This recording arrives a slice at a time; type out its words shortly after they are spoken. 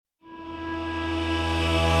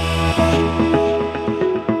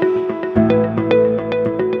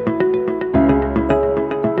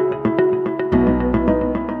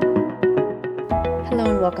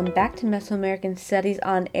to Mesoamerican Studies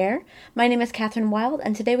on Air. My name is Catherine Wild,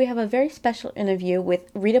 and today we have a very special interview with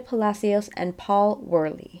Rita Palacios and Paul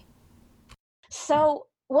Worley.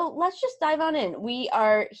 Well, let's just dive on in. We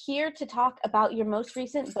are here to talk about your most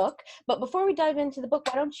recent book, but before we dive into the book,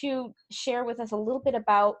 why don't you share with us a little bit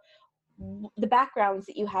about the backgrounds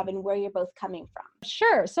that you have and where you're both coming from?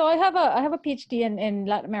 Sure. So I have a PhD in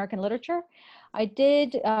Latin American literature. I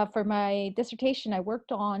did, for my dissertation, I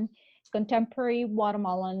worked on contemporary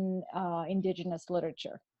Guatemalan indigenous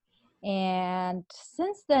literature. And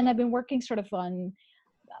since then, I've been working sort of on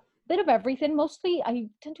a bit of everything. Mostly, I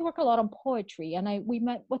tend to work a lot on poetry. And we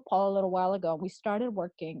met with Paul a little while ago. We started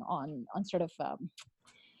working on sort of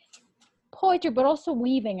poetry, but also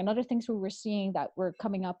weaving and other things we were seeing that were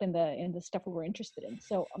coming up in the stuff we were interested in.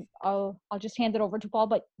 So I'll just hand it over to Paul.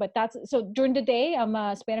 But that's so. During the day, I'm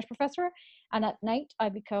a Spanish professor, and at night, I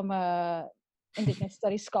become a Indigenous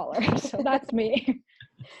Studies scholar. So that's me.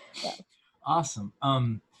 Yeah. Awesome.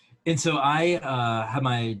 And so I have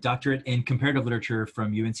my doctorate in comparative literature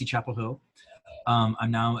from UNC Chapel Hill. I'm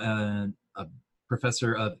now a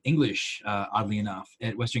professor of English, oddly enough,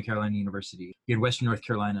 at Western Carolina University in Western North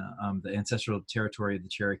Carolina, the ancestral territory of the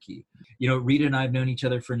Cherokee. You know, Rita and I have known each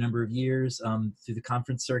other for a number of years through the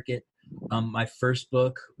conference circuit. My first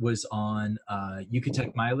book was on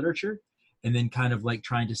Yucatec Maya literature, and then kind of like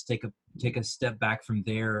trying to take a step back from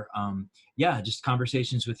there. Just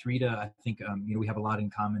conversations with Rita. I think we have a lot in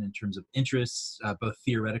common in terms of interests, both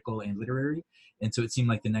theoretical and literary. And so it seemed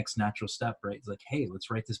like the next natural step, right? It's like, hey, let's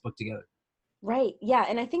write this book together. Right. Yeah.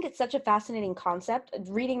 And I think it's such a fascinating concept.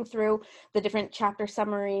 Reading through the different chapter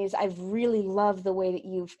summaries, I've really loved the way that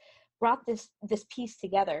you've brought this piece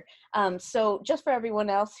together. So just for everyone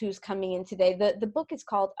else who's coming in today, the book is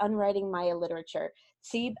called Unwriting Maya Literature,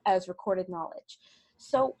 Tzib as Recorded Knowledge.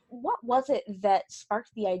 So what was it that sparked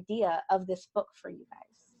the idea of this book for you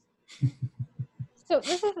guys? So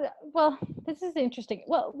this is interesting.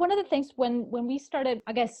 Well, one of the things when we started,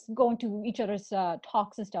 I guess, going to each other's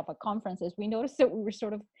talks and stuff at conferences, we noticed that we were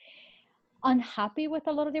sort of unhappy with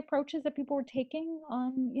a lot of the approaches that people were taking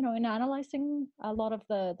in analyzing a lot of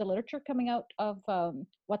the literature coming out of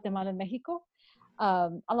Guatemala and Mexico. A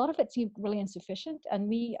lot of it seemed really insufficient,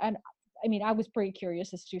 I was pretty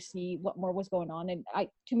curious as to see what more was going on, and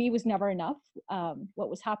to me it was never enough what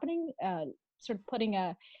was happening. Sort of putting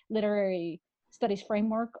a literary studies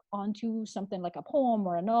framework onto something like a poem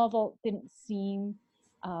or a novel didn't seem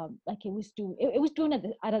like it was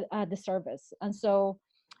doing a disservice. And so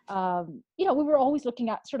we were always looking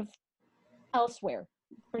at sort of elsewhere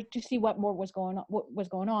to see what was going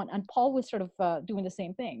on, and Paul was sort of doing the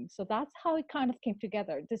same thing. So that's how it kind of came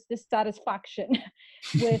together, this satisfaction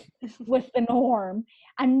with the norm,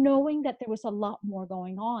 and knowing that there was a lot more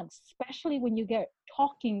going on, especially when you get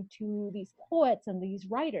talking to these poets and these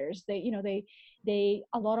writers. They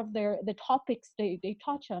a lot of the topics they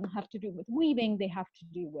touch on have to do with weaving, they have to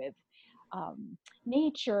do with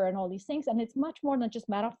nature and all these things, and it's much more than just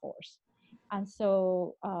metaphors. And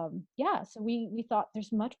so, so we thought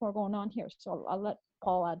there's much more going on here. So I'll let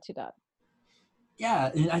Paul add to that.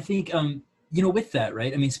 Yeah, and I think, with that,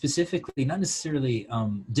 right? I mean, specifically, not necessarily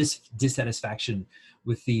dissatisfaction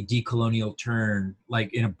with the decolonial turn,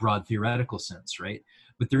 like in a broad theoretical sense, right?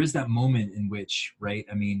 But there is that moment in which, right?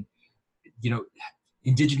 I mean,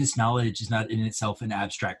 indigenous knowledge is not in itself an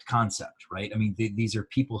abstract concept, right? I mean, these are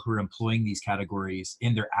people who are employing these categories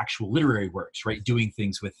in their actual literary works, right? Doing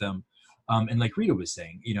things with them. And like Rita was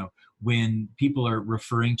saying, when people are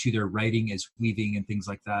referring to their writing as weaving and things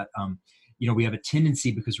like that, we have a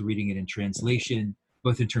tendency, because we're reading it in translation,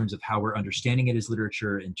 both in terms of how we're understanding it as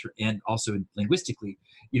literature and also linguistically,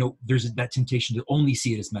 there's that temptation to only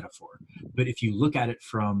see it as metaphor. But if you look at it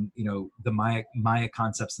from, the Maya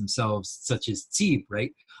concepts themselves, such as Tzib,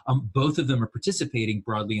 right? Both of them are participating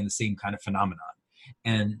broadly in the same kind of phenomenon.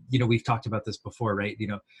 And, we've talked about this before, right?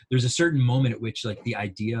 There's a certain moment at which, like, the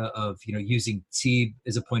idea of, using Tzib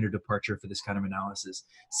as a point of departure for this kind of analysis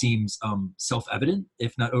seems self-evident,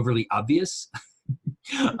 if not overly obvious,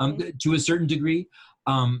 to a certain degree.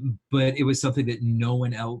 But it was something that no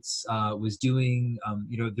one else was doing.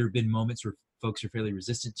 There have been moments where folks are fairly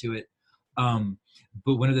resistant to it.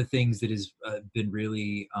 But one of the things that has been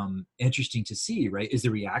really interesting to see, right, is the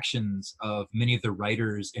reactions of many of the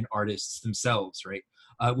writers and artists themselves, right,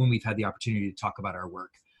 when we've had the opportunity to talk about our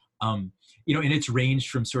work. And it's ranged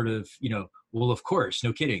from sort of, well, of course,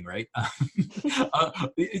 no kidding, right,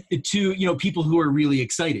 to, people who are really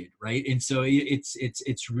excited, right? And so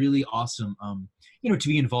it's really awesome, to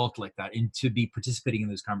be involved like that and to be participating in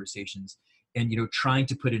those conversations and, trying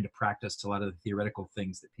to put into practice a lot of the theoretical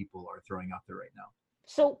things that people are throwing out there right now.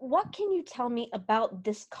 So what can you tell me about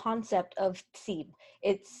this concept of tzib?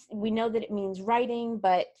 We know that it means writing,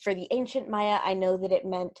 but for the ancient Maya, I know that it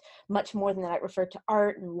meant much more than that. It referred to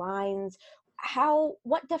art and lines.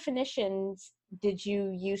 What definitions did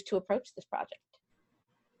you use to approach this project?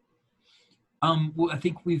 Well, I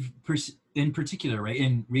think in particular, right?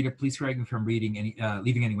 And Rita, please correct me if I'm leaving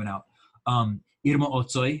anyone out. Irma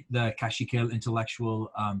Otsoy, the Caciquel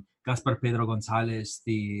intellectual, Gaspar Pedro Gonzalez,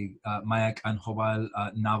 the Mayak Anjobal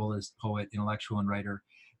novelist, poet, intellectual, and writer,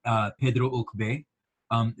 Pedro Ukbe,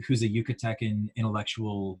 who's a Yucatecan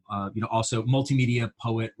intellectual, also multimedia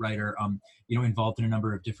poet, writer, involved in a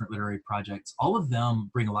number of different literary projects. All of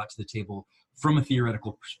them bring a lot to the table from a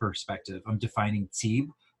theoretical perspective. I'm defining tzib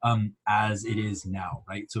as it is now,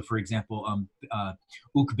 right? So, for example,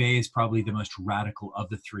 Ukbe is probably the most radical of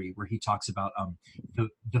the three, where he talks about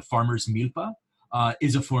the farmer's milpa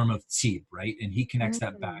is a form of tzib, right? And he connects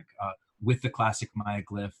that back with the classic Maya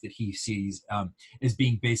glyph that he sees as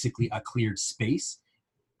being basically a cleared space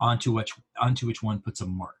onto which one puts a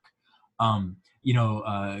mark. Irma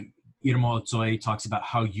Otsoy talks about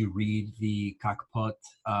how you read the Kakpot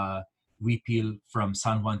Huipil from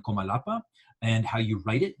San Juan Comalapa, and how you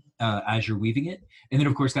write it as you're weaving it. And then,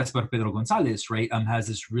 of course, Gaspar Pedro Gonzalez, right, has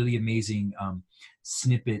this really amazing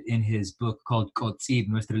snippet in his book called Cotzib,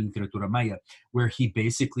 Nuestra Literatura Maya, where he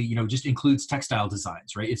basically, just includes textile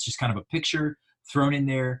designs, right? It's just kind of a picture thrown in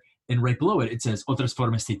there, and right below it, it says otras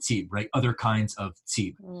formas de tzib, right? Other kinds of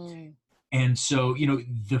tzib. And so,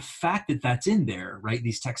 the fact that that's in there, right,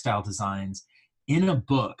 these textile designs in a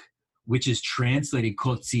book which is translated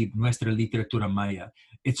Cotzib, Nuestra Literatura Maya,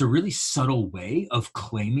 it's a really subtle way of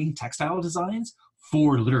claiming textile designs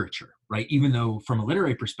for literature, right? Even though from a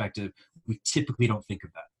literary perspective, we typically don't think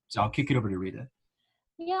of that. So I'll kick it over to Rita.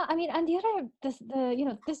 Yeah, I mean, and the other, this,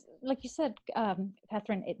 like you said,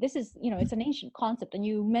 Catherine, this is, it's an ancient concept, and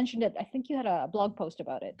you mentioned it. I think you had a blog post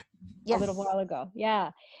about it a little while ago. Yeah.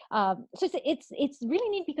 So it's really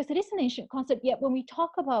neat because it is an ancient concept. Yet when we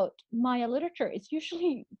talk about Maya literature, it's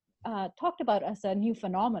usually talked about as a new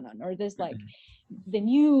phenomenon, or there's like the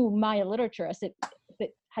new Maya literature as it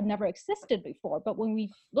had never existed before. But when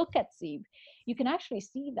we look at tzib, you can actually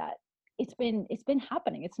see that it's been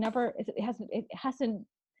happening. It hasn't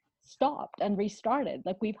stopped and restarted.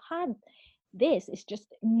 Like we've had this, it's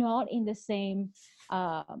just not in the same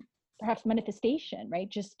perhaps manifestation, right?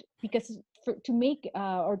 Just because to make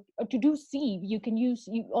or to do tzib,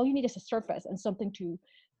 all you need is a surface and something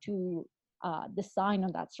to design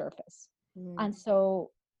on that surface. And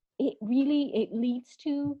so it leads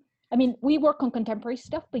to, I mean, we work on contemporary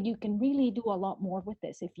stuff, but you can really do a lot more with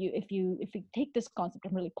this. If you take this concept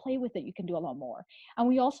and really play with it, you can do a lot more. And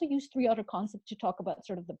we also use 3 other concepts to talk about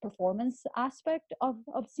sort of the performance aspect of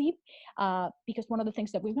tzib, because one of the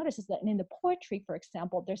things that we've noticed is that in the poetry, for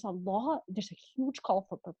example, there's a huge call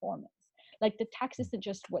for performance. Like the text isn't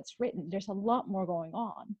just what's written. There's a lot more going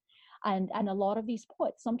on. And a lot of these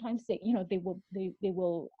poets, sometimes they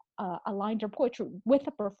will align their poetry with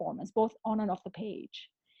a performance, both on and off the page.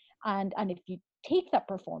 And if you take that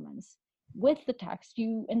performance with the text,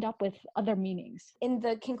 you end up with other meanings. In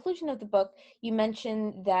the conclusion of the book, you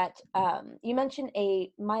mentioned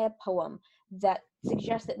a Maya poem that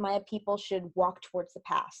suggests that Maya people should walk towards the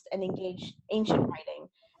past and engage ancient writing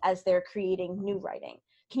as they're creating new writing.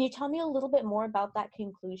 Can you tell me a little bit more about that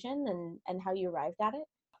conclusion and how you arrived at it?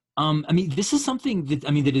 I mean, this is something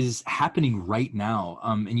that is happening right now.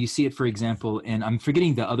 And you see it, for example, and I'm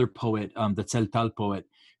forgetting the other poet, the Tzeltal poet,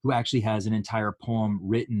 who actually has an entire poem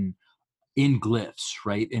written in glyphs,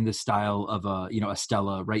 right, in the style of a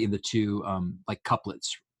stela, right, in the 2 like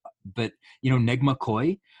couplets. But Negma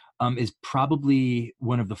Koy is probably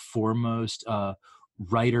one of the foremost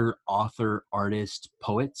writer, author, artist,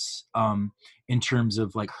 poets in terms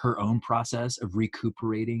of like her own process of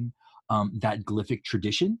recuperating that glyphic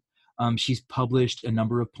tradition. She's published a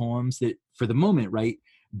number of poems that, for the moment, right,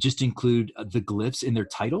 just include the glyphs in their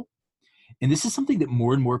title. And this is something that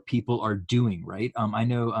more and more people are doing, right? I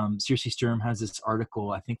know Circe Sturm has this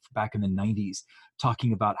article, I think back in the 90s,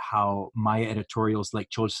 talking about how Maya editorials like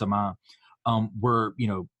Chol Sama were,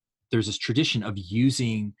 there's this tradition of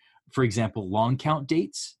using, for example, long count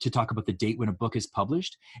dates to talk about the date when a book is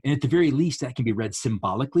published. And at the very least, that can be read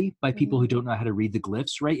symbolically by people who don't know how to read the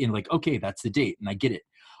glyphs, right? And like, okay, that's the date, and I get it.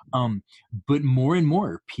 But more and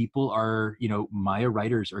more people are, Maya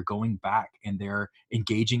writers are going back and they're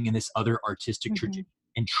engaging in this other artistic tradition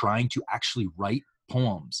and trying to actually write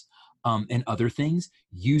poems and other things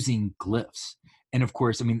using glyphs. And of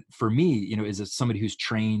course, I mean, for me, as somebody who's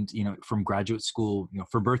trained, from graduate school,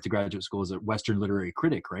 from birth to graduate school as a Western literary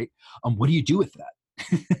critic, right? What do you do with that?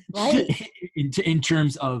 Right. in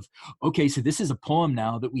terms of, okay, so this is a poem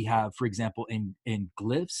now that we have, for example, in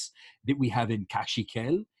glyphs, that we have in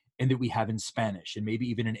cachiquel, and that we have in Spanish, and maybe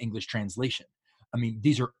even an English translation. I mean,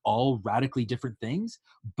 these are all radically different things,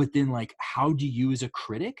 but then like, how do you as a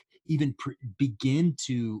critic even begin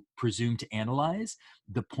to presume to analyze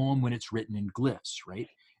the poem when it's written in glyphs, right?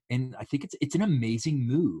 And I think it's an amazing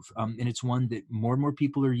move, and it's one that more and more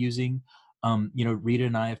people are using. You know, Rita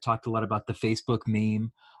and I have talked a lot about the Facebook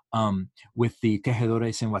meme, with the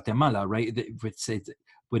tejedores in Guatemala, right?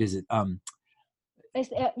 What is it?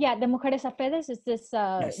 Yeah, the Mujeres Afedes is this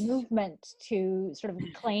Yes. movement to sort of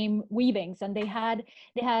claim weavings, and they had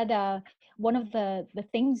one of the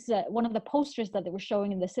things, one of the posters that they were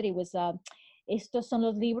showing in the city was estos son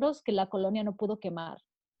los libros que la colonia no pudo quemar,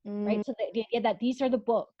 right? So the idea that these are the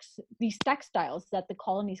books, these textiles that the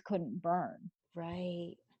colonies couldn't burn.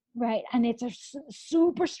 Right, and it's a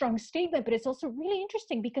super strong statement, but it's also really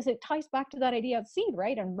interesting because it ties back to that idea of seed,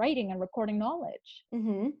 right, and writing and recording knowledge.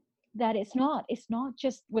 That it's not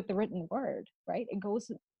just with the written word, right? It goes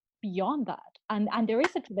beyond that, and there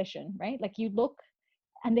is a tradition, right? Like you look,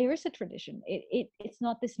 and there is a tradition. It's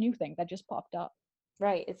not this new thing that just popped up.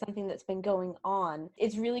 Right, it's something that's been going on.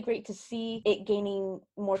 It's really great to see it gaining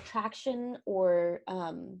more traction or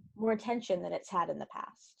more attention than it's had in the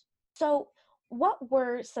past. So, what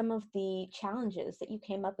were some of the challenges that you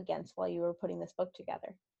came up against while you were putting this book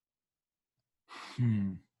together?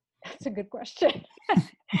 That's a good question.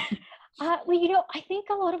 Well, you know, I think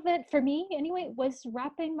a lot of it, for me anyway, was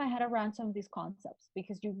wrapping my head around some of these concepts,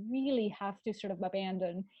 because you really have to sort of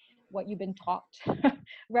abandon what you've been taught,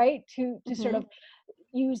 right? To sort of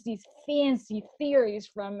use these fancy theories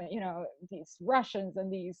from, you know, these Russians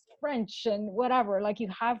and these French and whatever. Like you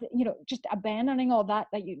have, you know, just abandoning all that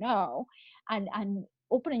you know, and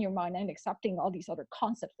opening your mind and accepting all these other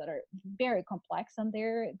concepts that are very complex, and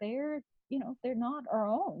they're you know, they're not our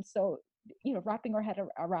own. So, you know, wrapping our head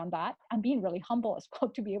around that and being really humble as well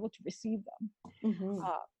to be able to receive them.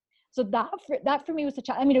 So that for me was a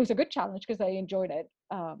challenge. I mean, it was a good challenge because I enjoyed it,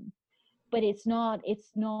 but it's not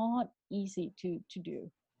easy to do.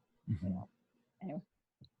 You know? Anyway.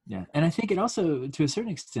 Yeah, and I think it also, to a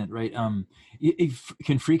certain extent, right, it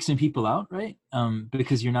can freak some people out, right?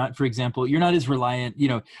 Because you're not, for example, you're not as reliant, you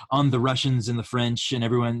know, on the Russians and the French and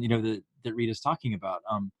everyone, you know, that Rita's talking about.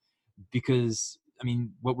 Because, I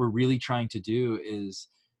mean, what we're really trying to do is,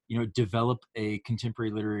 you know, develop a contemporary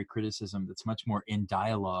literary criticism that's much more in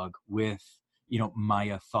dialogue with, you know,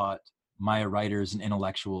 Maya thought, Maya writers and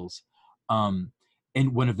intellectuals. And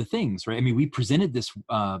one of the things, right, I mean, we presented this,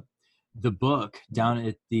 the book down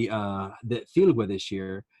at the Filgua this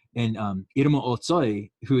year, and Irma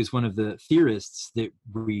Otsoi, who is one of the theorists that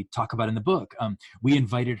we talk about in the book, we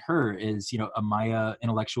invited her as, you know, a Maya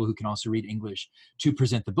intellectual who can also read English, to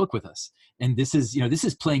present the book with us. And this is, you know, this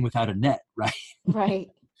is playing without a net, right? Right.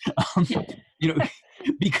 You know,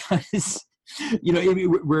 because, you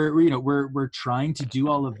know, we're trying to do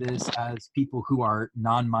all of this as people who are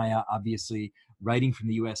non-Maya, obviously writing from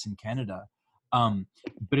the U.S. and Canada.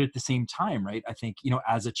 But at the same time, right, I think, you know,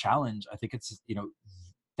 as a challenge, I think it's, you know,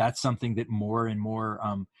 that's something that more and more,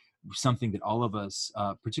 something that all of us,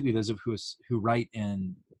 particularly those of us who write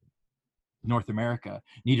in North America,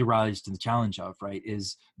 need to rise to the challenge of, right,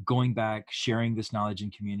 is going back, sharing this knowledge in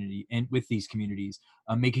community and with these communities,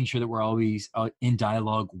 making sure that we're always in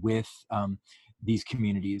dialogue with these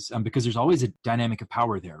communities, because there's always a dynamic of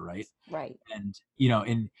power there, right? Right. And, you know,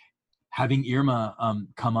 and having Irma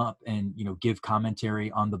come up and, you know, give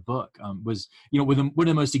commentary on the book was, you know, one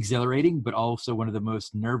of the most exhilarating, but also one of the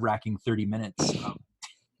most nerve-wracking 30 minutes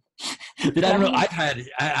that I don't know. I've had.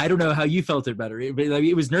 I don't know how you felt it better, but like,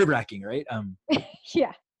 it was nerve-wracking, right?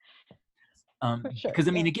 Yeah. Sure, because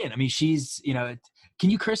I mean, again, I mean, she's, you know, can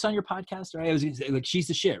you curse on your podcast? Right? I was gonna say, like, she's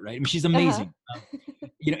the shit, right? I mean, she's amazing.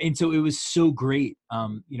 You know, and so it was so great,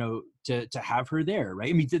 you know, to have her there, right?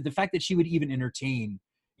 I mean, the fact that she would even entertain,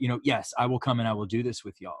 you know, yes, I will come and I will do this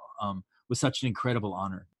with y'all, was such an incredible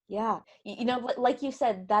honor. Yeah. You know, like you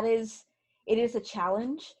said, it is a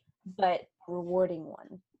challenge, but a rewarding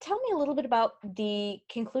one. Tell me a little bit about the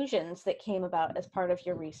conclusions that came about as part of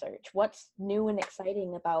your research. What's new and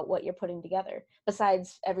exciting about what you're putting together,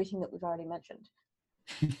 besides everything that we've already mentioned?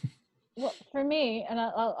 Well, for me, and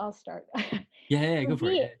I'll start. Yeah, go for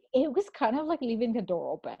it. It was kind of like leaving the door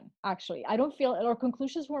open, actually. I don't feel our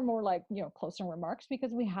conclusions were more like, you know, closing remarks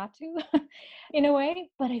because we had to in a way,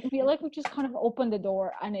 but I feel like we just kind of opened the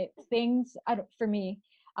door, and for me,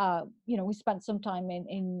 you know, we spent some time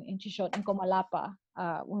in Chichot and Comalapa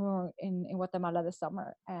when we were in Guatemala this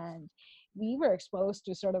summer, and we were exposed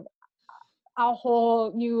to sort of a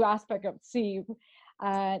whole new aspect of sea.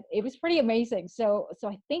 It was pretty amazing. So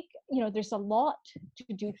I think, there's a lot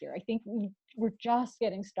to do here. I think we're just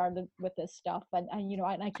getting started with this stuff, and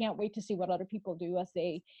I can't wait to see what other people do as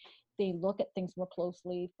they look at things more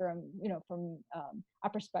closely from a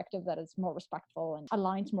perspective that is more respectful and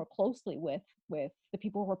aligns more closely with the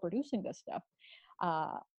people who are producing this stuff.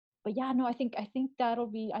 But yeah, no, I think that'll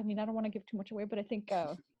be, I mean, I don't want to give too much away, but I think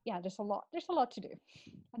there's a lot to do,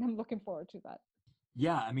 and I'm looking forward to that.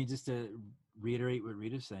 Yeah, I mean, just to reiterate what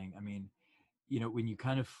Rita's saying, I mean, when you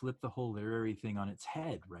kind of flip the whole literary thing on its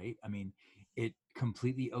head, right? I mean, it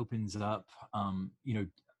completely opens up,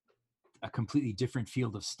 a completely different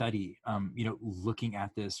field of study, looking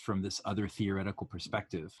at this from this other theoretical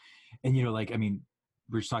perspective. And, I mean,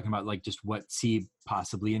 we're just talking about like just what C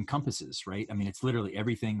possibly encompasses, right? I mean, it's literally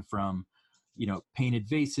everything from, painted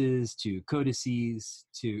vases to codices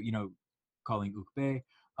to, calling Ukbe,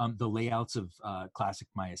 the layouts of classic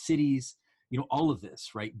Maya cities, all of this,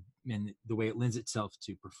 right? And the way it lends itself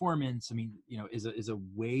to performance, I mean, is a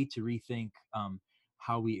way to rethink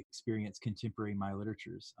how we experience contemporary Maya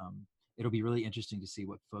literatures. It'll be really interesting to see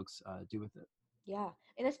what folks do with it. Yeah,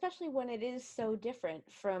 and especially when it is so different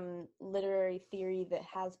from literary theory that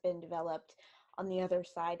has been developed on the other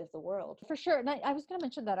side of the world. For sure. And I was going to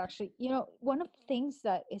mention that actually, one of the things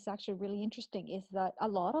that is actually really interesting is that a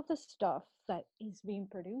lot of the stuff that is being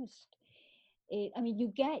produced,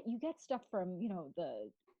 you get stuff from, the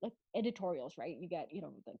like editorials, right? You get,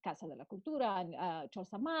 the Casa de la Cultura and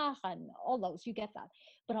Chosamaj and all those, you get that.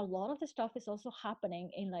 But a lot of the stuff is also happening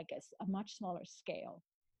in like a much smaller scale.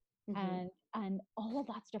 Mm-hmm. And all of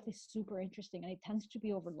that stuff is super interesting, and it tends to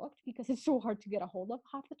be overlooked because it's so hard to get a hold of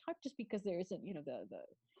half the time, just because there isn't,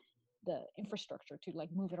 the infrastructure to like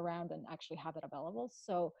move it around and actually have it available.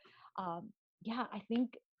 So I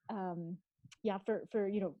think for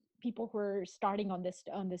people who are starting on this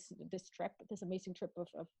trip, this amazing trip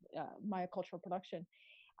of Maya cultural production,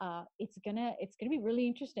 it's gonna be really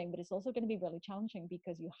interesting, but it's also going to be really challenging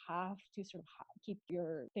because you have to sort of keep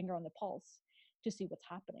your finger on the pulse to see what's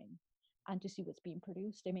happening and to see what's being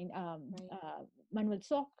produced. I mean, Manuel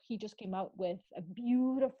Zoc, he just came out with a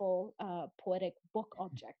beautiful poetic book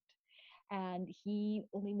object, and he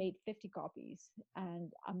only made 50 copies,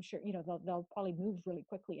 and I'm sure they'll probably move really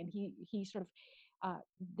quickly. And he sort of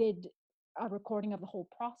did a recording of the whole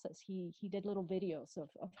process. He did little videos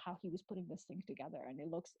of how he was putting this thing together, and it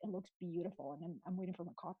looks beautiful. And I'm waiting for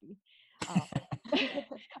my copy.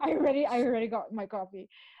 I already got my copy.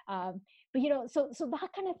 But so that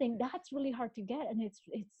kind of thing, that's really hard to get, and it's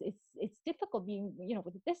difficult being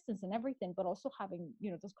with the distance and everything, but also having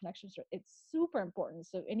those connections. It's super important.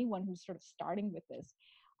 So anyone who's sort of starting with this,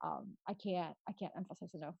 I can't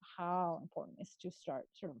emphasize enough how important it is to start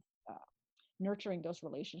sort of nurturing those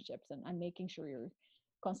relationships and making sure you're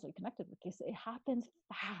constantly connected, because it happens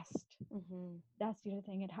fast. Mm-hmm. That's the other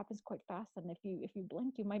thing. It happens quite fast, and if you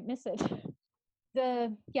blink, you might miss it.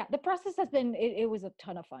 The process has been, it was a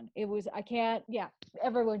ton of fun.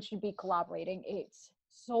 Everyone should be collaborating. It's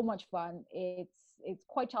so much fun. It's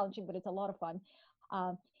quite challenging, but it's a lot of fun.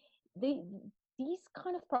 These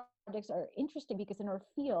kind of projects are interesting because in our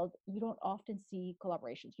field, you don't often see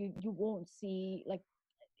collaborations. You won't see, like,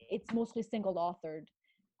 it's mostly single authored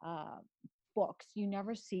books. You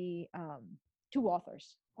never see two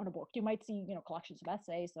authors on a book. You might see collections of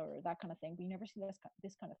essays or that kind of thing, but you never see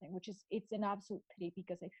this kind of thing, it's an absolute pity,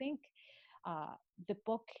 because I think the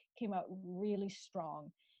book came out really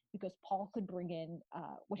strong because Paul could bring in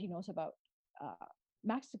what he knows about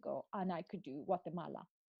Mexico, and I could do Guatemala,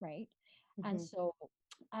 right? Mm-hmm. And so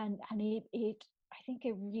and it I think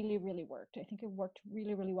it really, really worked. I think it worked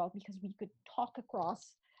really, really well because we could talk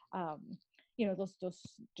across those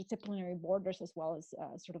disciplinary borders as well as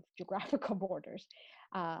sort of geographical borders,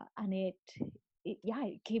 and it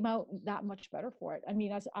came out that much better for it. I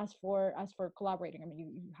mean, as for collaborating, I mean,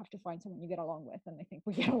 you have to find someone you get along with, and I think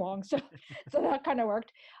we get along, so that kind of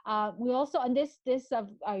worked. We also, and this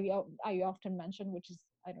I often mention, which is,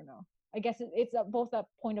 I don't know, I guess it's both a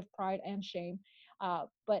point of pride and shame,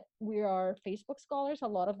 but we are Facebook scholars. A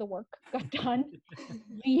lot of the work got done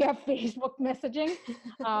via Facebook messaging.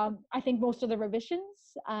 I think most of the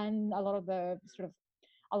revisions and a lot of the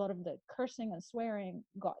cursing and swearing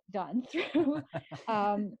got done through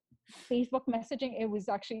Facebook messaging. It was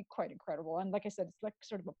actually quite incredible. And like I said, it's like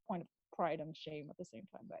sort of a point of pride and shame at the same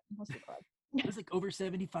time, but mostly pride. It was like over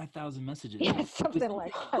 75,000 messages. Yeah, something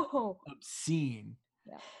like that. Obscene.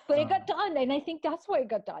 Yeah, but it got done, and I think that's why it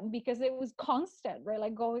got done, because it was constant, right?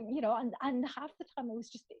 Like going, and half the time it was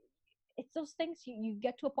just, it's those things you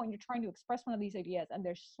get to a point, you're trying to express one of these ideas, and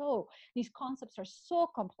these concepts are so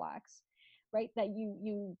complex, right? That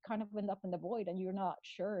you kind of end up in the void and you're not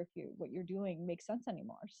sure if what you're doing makes sense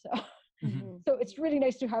anymore. So Mm-hmm. so it's really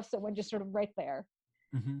nice to have someone just sort of right there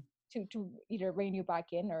Mm-hmm. to either rein you back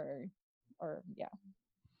in or yeah.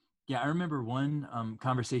 Yeah, I remember one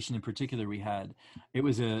conversation in particular we had. It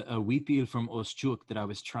was a Whitfield from Oschuk that I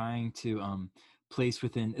was trying to place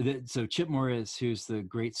within. So Chip Morris, who's the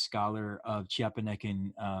great scholar of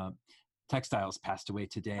Chiapanecan textiles, passed away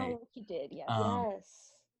today. Oh, he did, yes.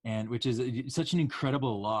 Yes. And which is such an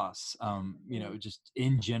incredible loss, you know, just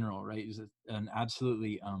in general, right? He's an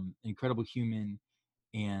absolutely incredible human,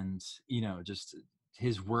 and you know, just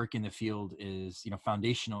his work in the field is, you know,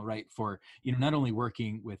 foundational, right, for, you know, not only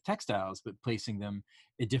working with textiles but placing them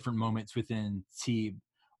at different moments within Tib,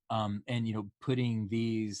 and you know, putting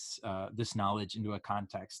these this knowledge into a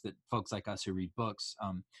context that folks like us who read books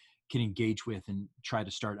can engage with and try to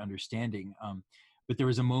start understanding. But there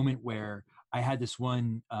was a moment where I had this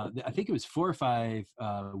one, I think it was 4 or 5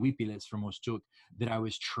 Huipiles from Oschuk that I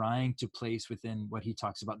was trying to place within what he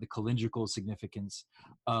talks about, the calendrical significance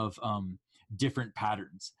of different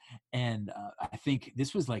patterns. And I think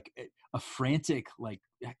this was like a frantic, like,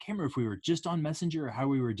 I can't remember if we were just on Messenger or how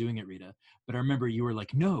we were doing it, Rita, but I remember you were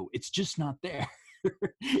like, no, it's just not there.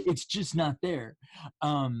 It's just not there.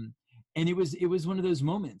 And it was one of those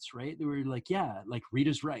moments, right? They were like, yeah, like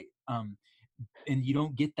Rita's right. And you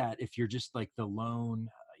don't get that if you're just like the lone,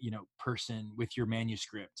 you know, person with your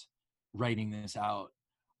manuscript writing this out.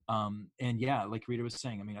 And yeah, like Rita was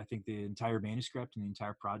saying, I mean, I think the entire manuscript and the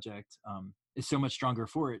entire project is so much stronger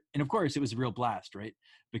for it. And of course, it was a real blast, right?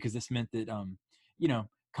 Because this meant that, you know,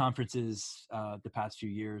 conferences the past few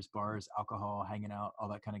years, bars, alcohol, hanging out, all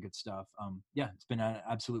that kind of good stuff. Yeah, it's been an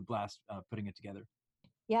absolute blast putting it together.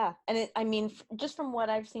 Yeah, and I mean, just from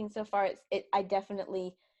what I've seen so far, I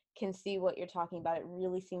definitely can see what you're talking about. It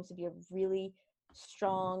really seems to be a really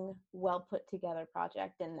strong, well put together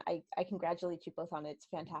project, and I congratulate you both on it. It's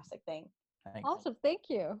a fantastic thing. Thanks. Awesome, thank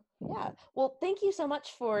you. Yeah, well, thank you so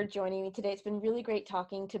much for joining me today. It's been really great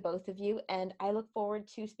talking to both of you, and I look forward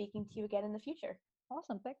to speaking to you again in the future.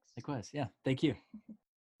 Awesome, thanks. Likewise, yeah, thank you.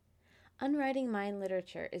 Unwriting Mind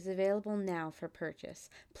Literature is available now for purchase.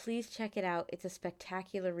 Please check it out. It's a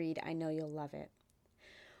spectacular read. I know you'll love it.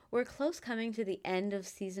 We're close coming to the end of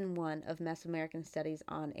Season 1 of Mesoamerican Studies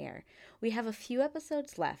on Air. We have a few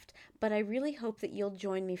episodes left, but I really hope that you'll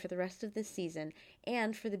join me for the rest of this season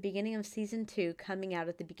and for the beginning of Season 2 coming out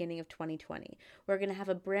at the beginning of 2020. We're going to have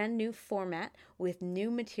a brand new format with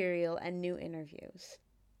new material and new interviews.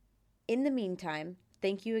 In the meantime,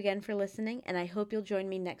 thank you again for listening, and I hope you'll join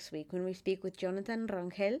me next week when we speak with Jonathan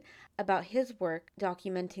Rangel about his work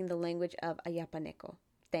documenting the language of Ayapaneco.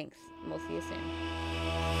 Thanks, and we'll see you soon.